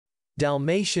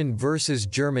Dalmatian vs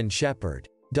German Shepherd.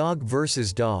 Dog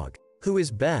vs dog. Who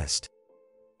is best?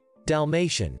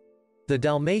 Dalmatian. The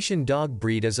Dalmatian dog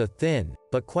breed is a thin,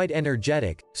 but quite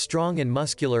energetic, strong and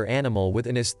muscular animal with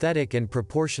an aesthetic and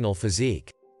proportional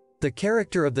physique. The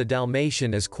character of the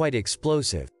Dalmatian is quite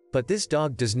explosive, but this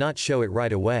dog does not show it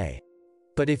right away.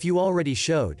 But if you already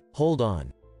showed, hold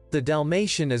on. The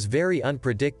Dalmatian is very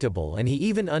unpredictable and he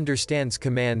even understands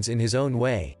commands in his own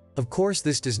way. Of course,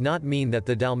 this does not mean that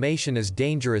the Dalmatian is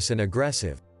dangerous and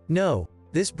aggressive. No,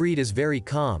 this breed is very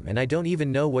calm and I don't even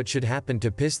know what should happen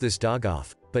to piss this dog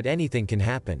off, but anything can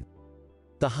happen.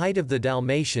 The height of the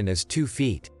Dalmatian is 2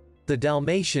 feet. The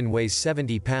Dalmatian weighs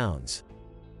 70 pounds.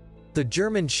 The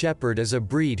German Shepherd is a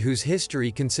breed whose history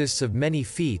consists of many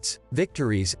feats,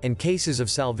 victories, and cases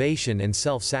of salvation and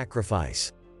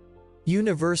self-sacrifice.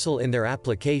 Universal in their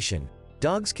application,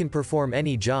 dogs can perform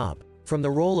any job, from the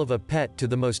role of a pet to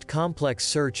the most complex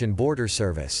search and border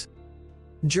service.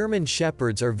 German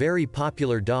Shepherds are very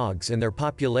popular dogs and their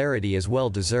popularity is well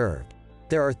deserved.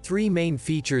 There are 3 main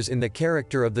features in the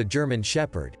character of the German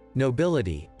Shepherd: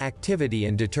 nobility, activity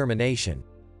and determination.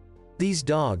 These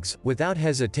dogs, without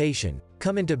hesitation,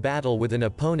 come into battle with an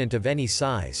opponent of any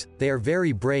size. They are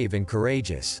very brave and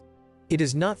courageous. It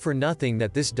is not for nothing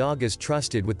that this dog is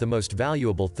trusted with the most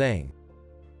valuable thing.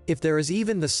 If there is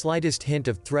even the slightest hint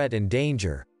of threat and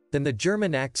danger, then the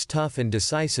German acts tough and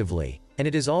decisively, and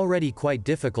it is already quite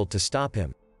difficult to stop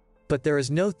him. But there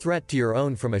is no threat to your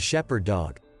own from a shepherd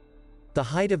dog. The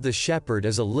height of the shepherd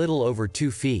is a little over 2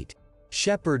 feet.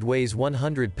 Shepherd weighs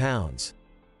 100 pounds.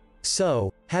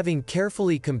 So, having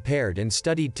carefully compared and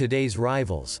studied today's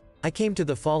rivals, I came to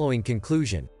the following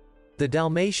conclusion. The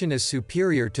Dalmatian is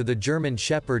superior to the German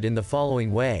Shepherd in the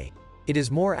following way. It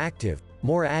is more active,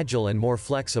 more agile and more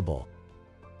flexible.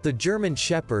 The German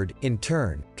Shepherd, in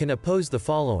turn, can oppose the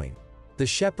following. The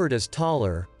Shepherd is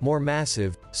taller, more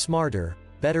massive, smarter,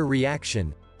 better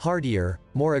reaction, hardier,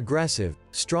 more aggressive,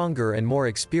 stronger and more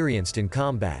experienced in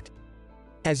combat.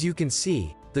 As you can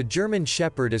see, the German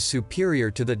Shepherd is superior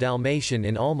to the Dalmatian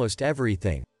in almost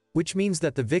everything, which means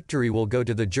that the victory will go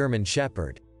to the German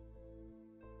Shepherd.